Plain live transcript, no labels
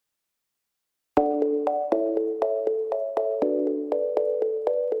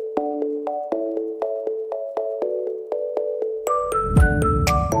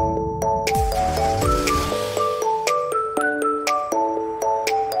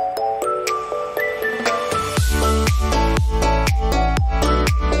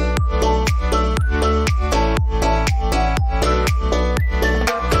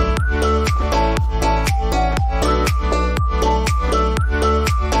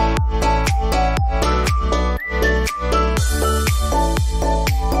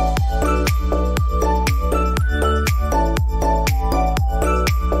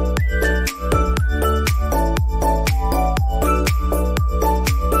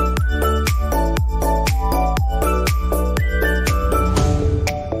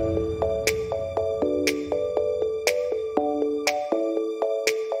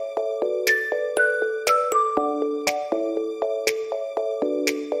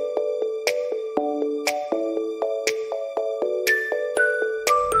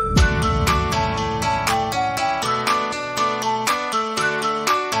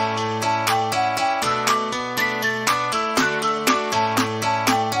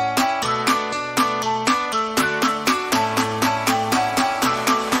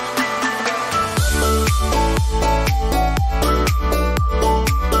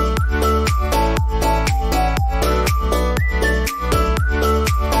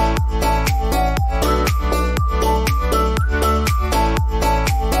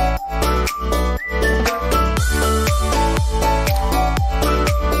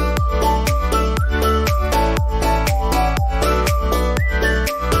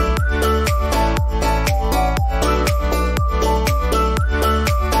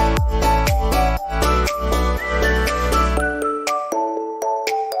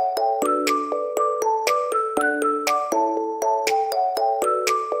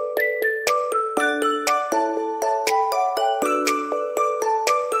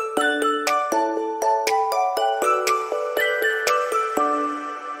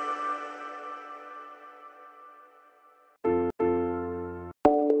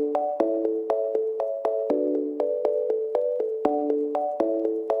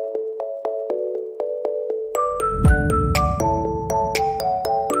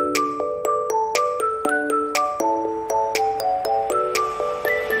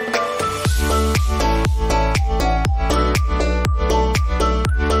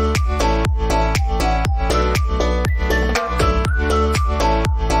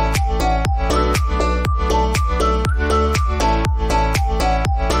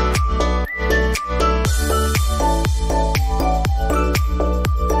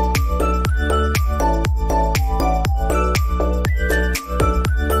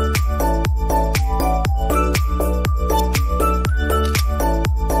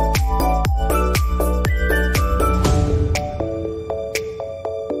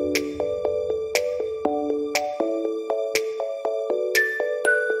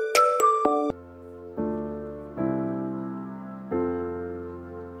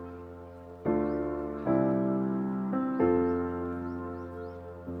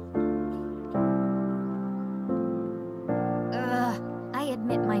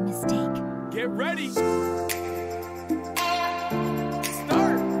Get ready.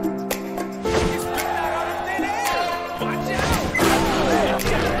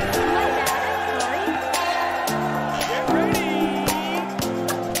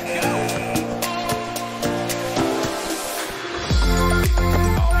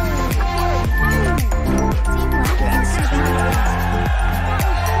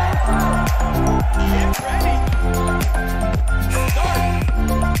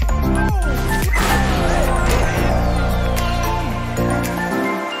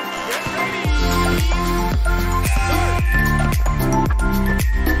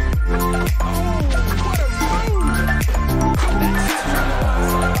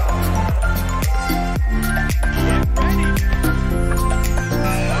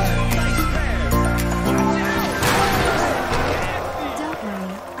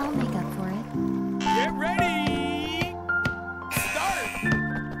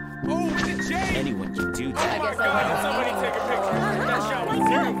 Anyone can do that. Oh my God, somebody take a picture. That shot was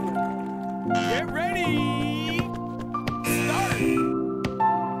beautiful. Get ready. Start.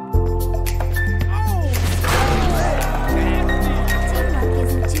 Oh! Teamwork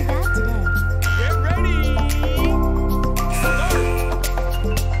isn't too bad today. Get ready. Start.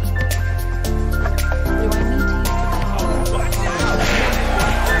 Do I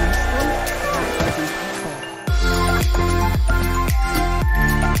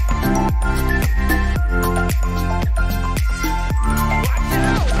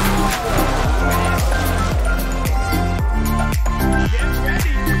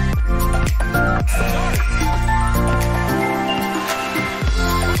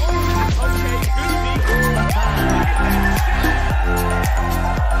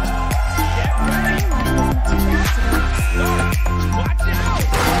need to use the power? Watch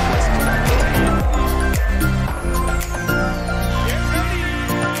out!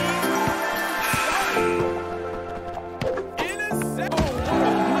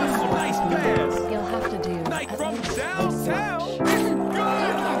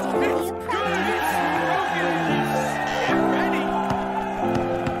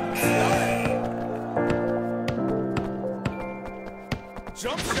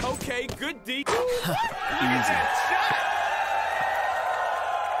 Jump shot. Okay, good D. Easy.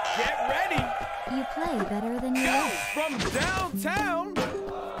 Get ready. You play better than you Go look. from downtown.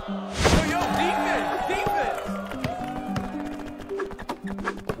 Yo, defense.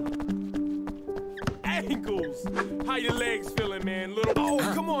 Ankles. How your legs feeling, man? Little. Oh,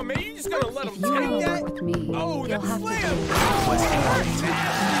 come on, man. You just gotta let them If you want take to that. work with me, Oh, you'll that have to slam. do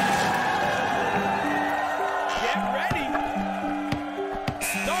Get ready.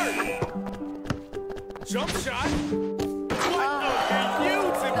 Start. Jump shot. What a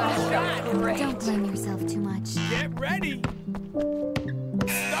beautiful shot. Don't blame yourself too much. Get ready.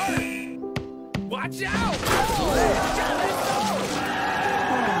 Start. Watch out.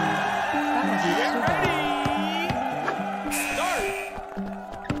 Get ready. Start.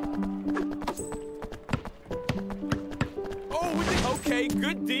 Oh, with the, okay,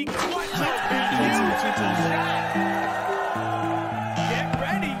 good D. What a beautiful shot. Get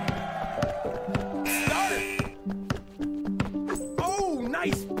ready. Start. Oh,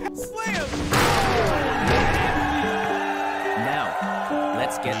 nice slam. Now,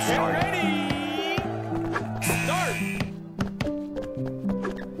 let's get Get started. ready. Start.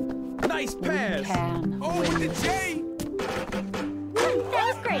 Nice pass. Oh, with the J. That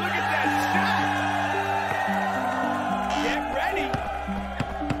was great. Look at that shot. Get ready.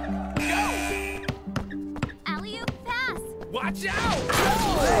 Go. Alley-oop pass. Watch out.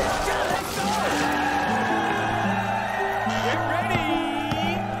 Get ready.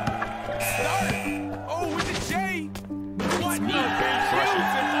 Start. Oh, with the J. What a beautiful shot.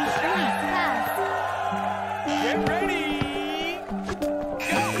 Pass. Get ready.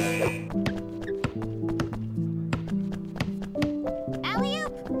 Go.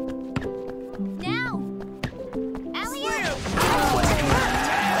 Alley-oop. Now. Alley-oop.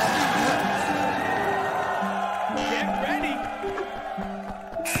 Get ready.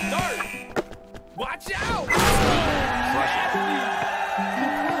 Start. Watch out. Crush it. You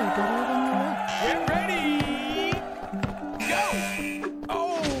play better than you look. Get ready. Go.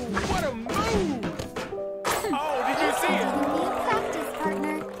 Oh, what a move. Oh, did you see it? Be a practice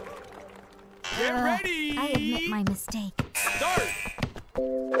partner. Get ready. I admit my mistake. Start.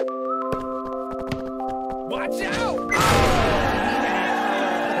 Watch out.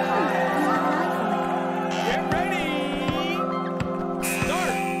 Get ready.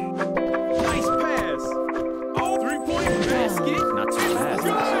 Start. Nice pass. Oh, three-point basket. Not too fast.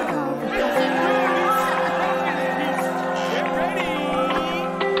 Good. Get ready.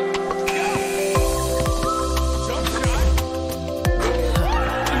 Go.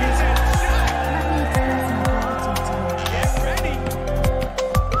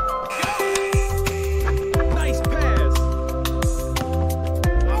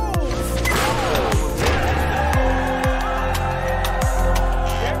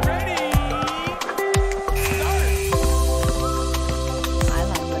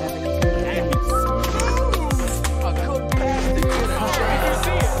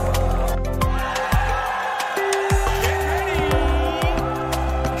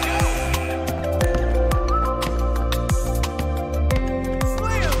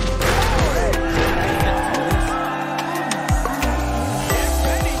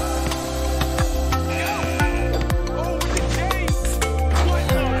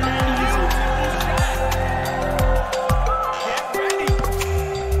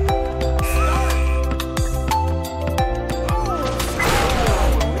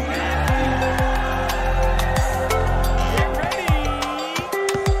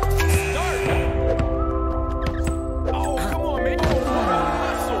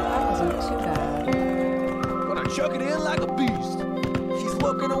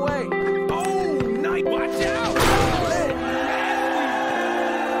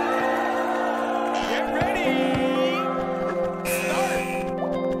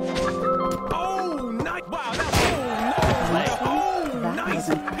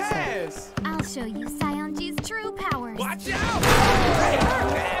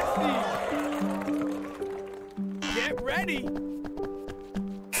 ready.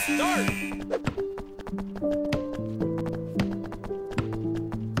 Start.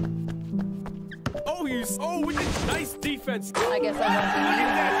 Oh, with the nice defense. I guess I won't be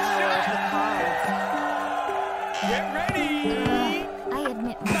needing that power of the cards. Get ready. I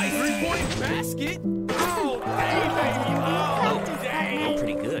admit my Nice mistake. three-point basket. Oh, dang, baby. Oh, dang.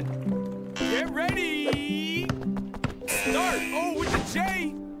 Pretty good. Get ready. Start. Oh, with the J.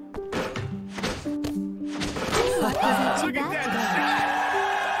 What isn't too Look at bad that today? It shot.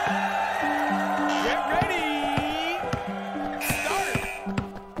 Get ready. Start.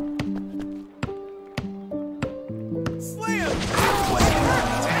 Slam.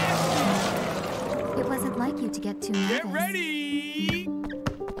 wasn't like you to get too nervous. Get ready.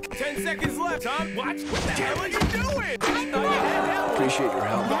 10 seconds left, huh? Watch. What the hell are you doing? I thought you had that one. Appreciate your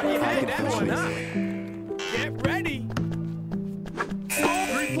help. Thought you I had can that finish one, this. huh? Get ready. Oh,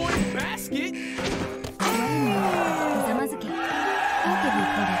 three-point basket. I'll give you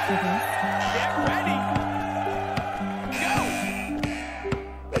credit for this. Get ready. Go.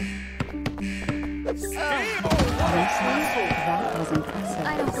 Damn. Oh, what a hustle. That was impressive. I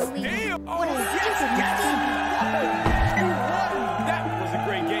don't believe it. Damn. Oh, What a yes, stupid yes. mistake. You won. That was a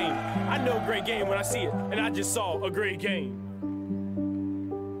great game. I know a great game when I see it, and I just saw a great game.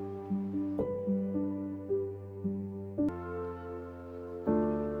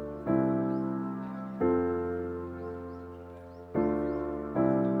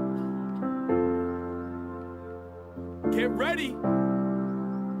 Get ready.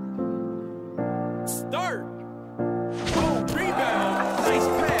 Start. Oh, rebound. Nice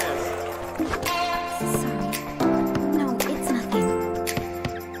pass. Sorry. No, it's nothing.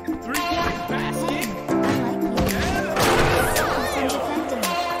 Three-point basket. I like you. Focus on defending.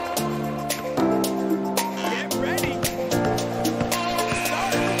 Get ready.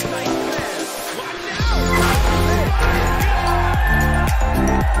 Start. Nice pass. Watch out.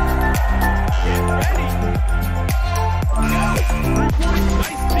 Get ready. Go. Three-point.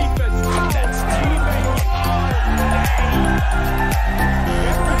 Nice defense. That's teammate.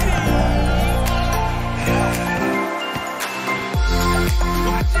 Get ready.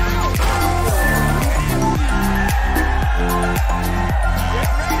 Watch out.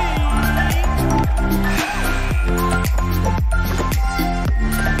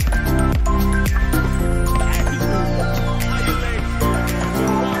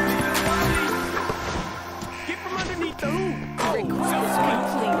 Get Get from underneath the hoop. Oh, so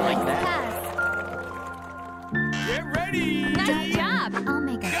sweet. Like that. Pass. Get ready. Nice job. I'll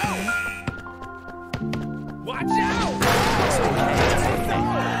make a Go. play. Watch out.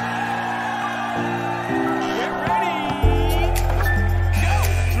 Get ready. Go.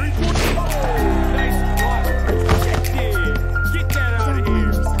 Three-point. Oh, nice block. Protected. Get that out Don't of blame here.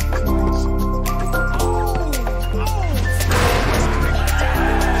 yourself too much.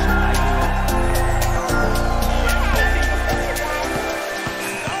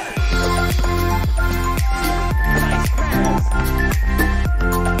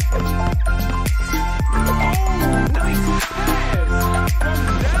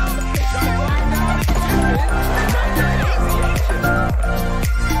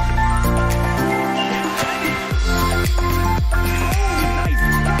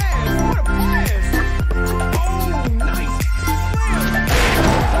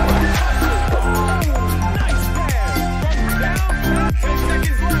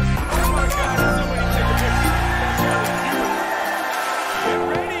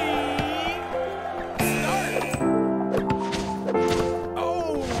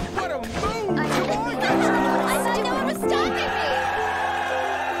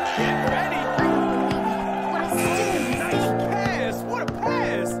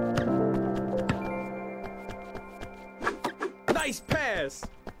 Nice pass.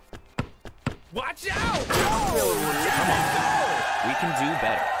 Watch out! We can do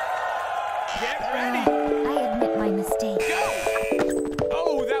better. Get ready. I admit my mistake. Go!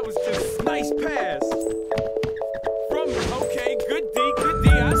 Oh, that was just nice pass. Okay, good D, good D.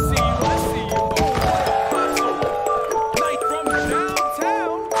 I see you, I see you. Oh, hustle. Nice from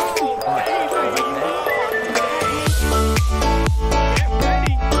downtown. Oh, baby. Get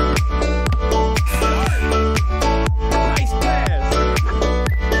ready. Start. Nice pass.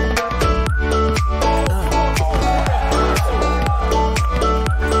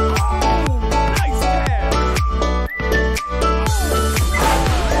 Nice pass.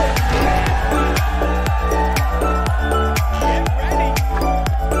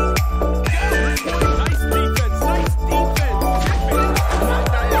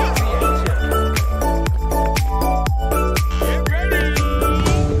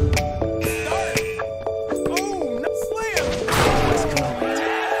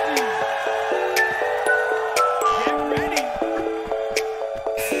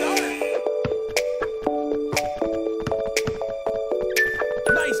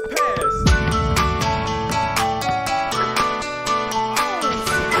 nice pass.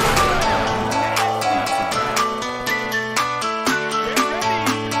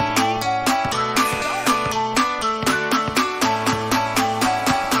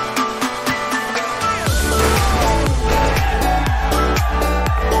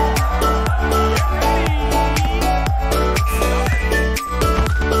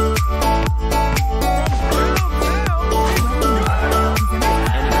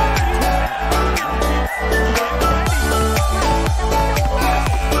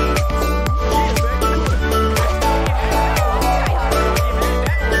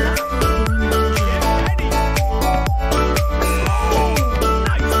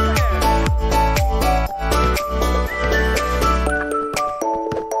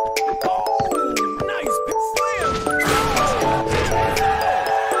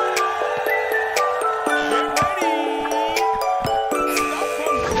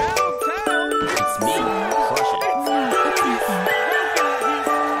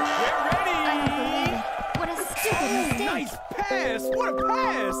 What a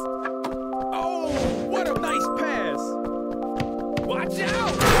pass! Oh, what a nice pass! Watch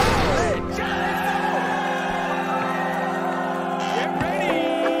out! Get ready!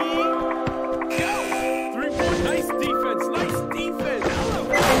 Go! 3-point, nice defense, nice defense!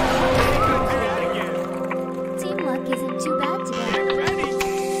 Teamwork isn't too bad today. Get ready!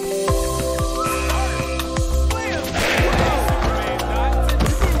 Start! Slam! Superman, not to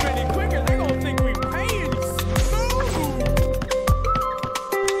move any quicker, they're gonna think we paying smooth!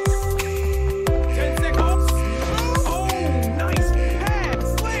 10 seconds! Oh, nice pass!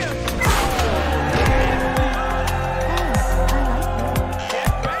 Slam! Get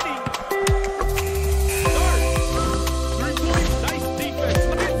ready! Start! 3 points, nice defense!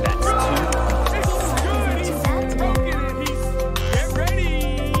 Look at that! It's good! He's broken it! He's... Get ready!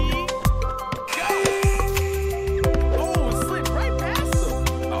 Go! Oh, it slipped right past him!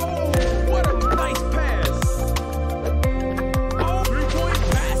 Oh, what a nice pass! Oh, 3-point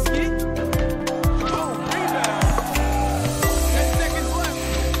basket! Oh, rebound! 10 seconds left!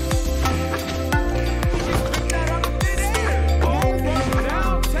 He just took that out of thin air! Oh, from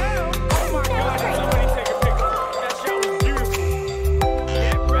downtown! Oh my God! Somebody take a picture! That shot was beautiful!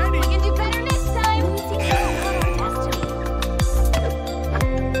 Get ready! We can do better next time.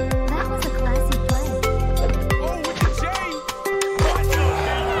 That was a classy play. Oh, with the J! What the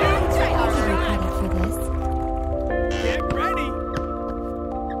I'll give you credit for this. Get ready!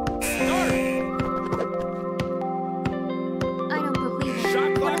 Start! I don't believe it.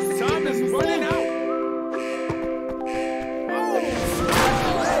 Shot clock time is running out! Oh!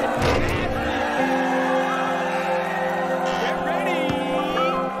 Get ready!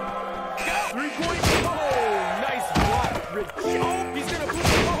 Go! 3-point! Oh! Nice block, Rich. Oh, he's gonna put...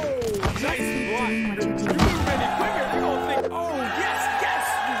 Oh! Nice block, Rich. You move any quicker, they're gonna think, oh, yes, yes!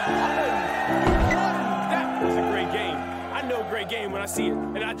 You won! You won! That was a great game. I know a great game when I see it,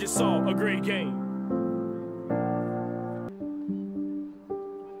 and I just saw a great game.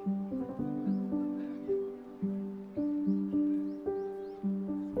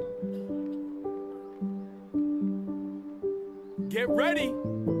 Get ready.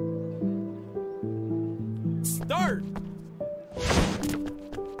 Start.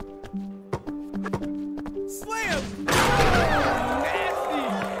 Slam. Nasty.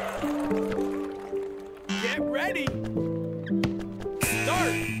 Get ready.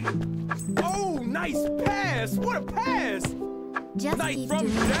 Start. Oh, nice pass. What a pass. Just Nice keep from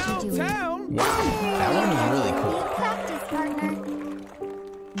doing what you're doing. downtown. Wow, that one was really cool. Good practice, partner.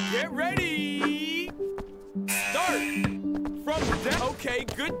 Get ready. Start. From down. Okay,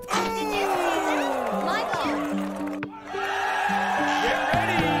 good. Oh. My ball. Get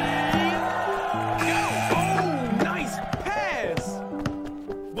ready! Go! Oh, nice pass!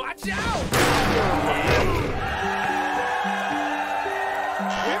 Watch out!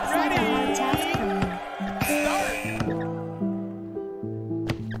 Get Looks like a hard ready! task for you. Start!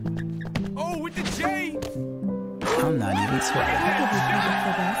 Oh, with the J! I'm not even sweating. I'll give you credit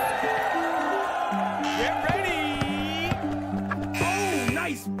for this. Get ready! Oh,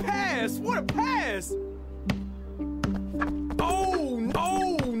 nice pass! What a pass! Oh,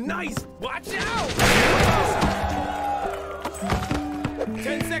 nice! Watch out!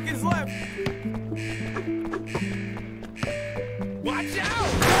 10 seconds left. Watch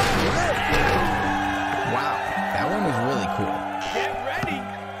out! Wow, that one was really cool. Get ready!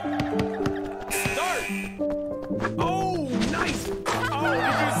 Start! Oh, nice! Oh,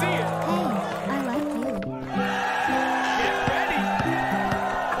 did you see it? Hey, I like you. Get ready!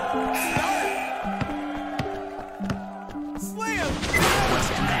 Start! Slam!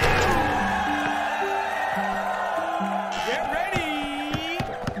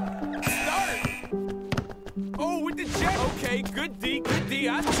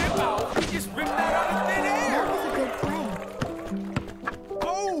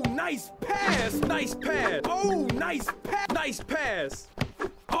 nice pass. Nice pass. Oh, nice pass. Nice pass.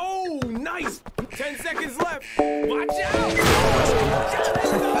 Oh, nice. 10 seconds left. Watch out.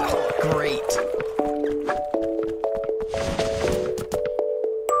 Great.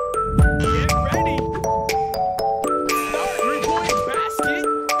 Get ready. Start. 3-point basket.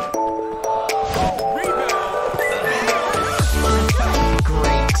 Oh, rebound.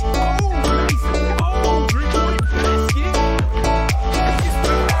 Great. Oh, nice. Oh, 3-point basket. Just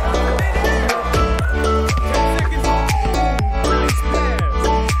throw that up in midair. 10 seconds left. Nice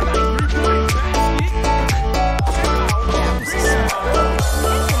pass. Nice 3-point basket.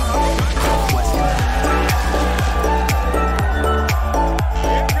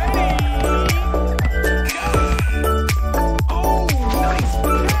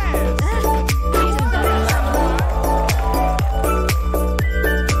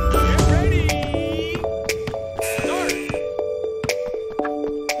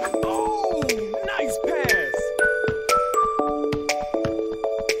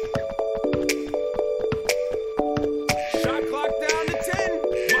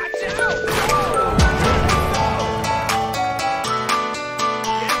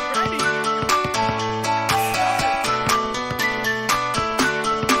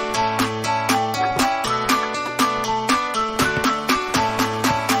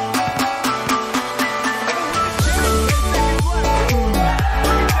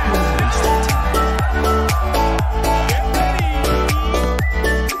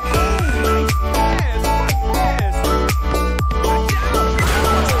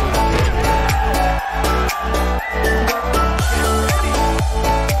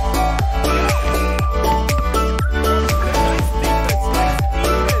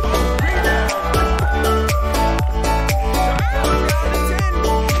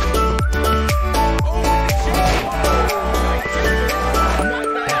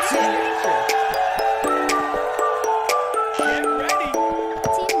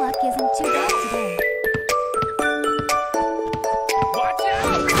 Check out.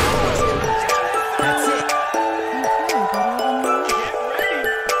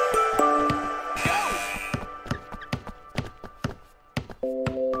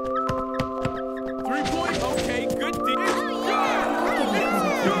 Rebound.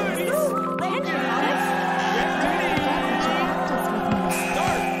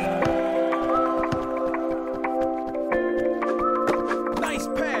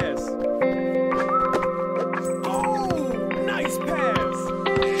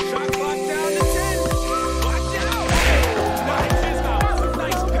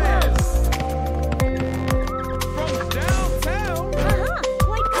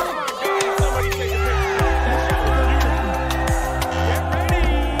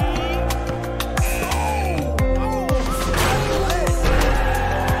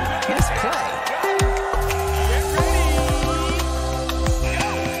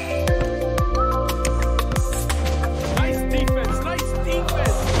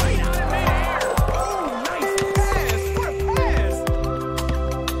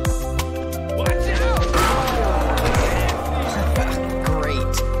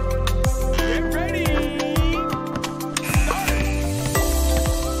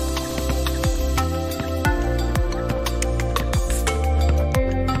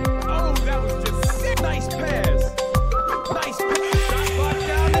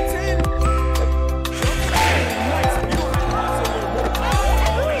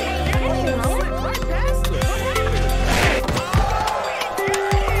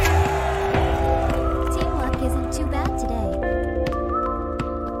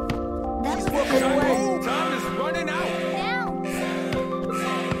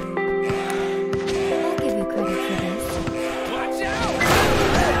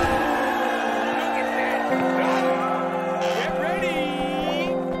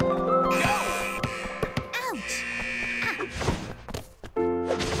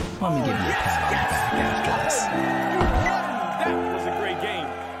 Let me give you a pat on the back after this. That was a great game.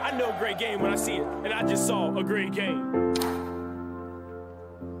 I know a great game when I see it, and I just saw a great game.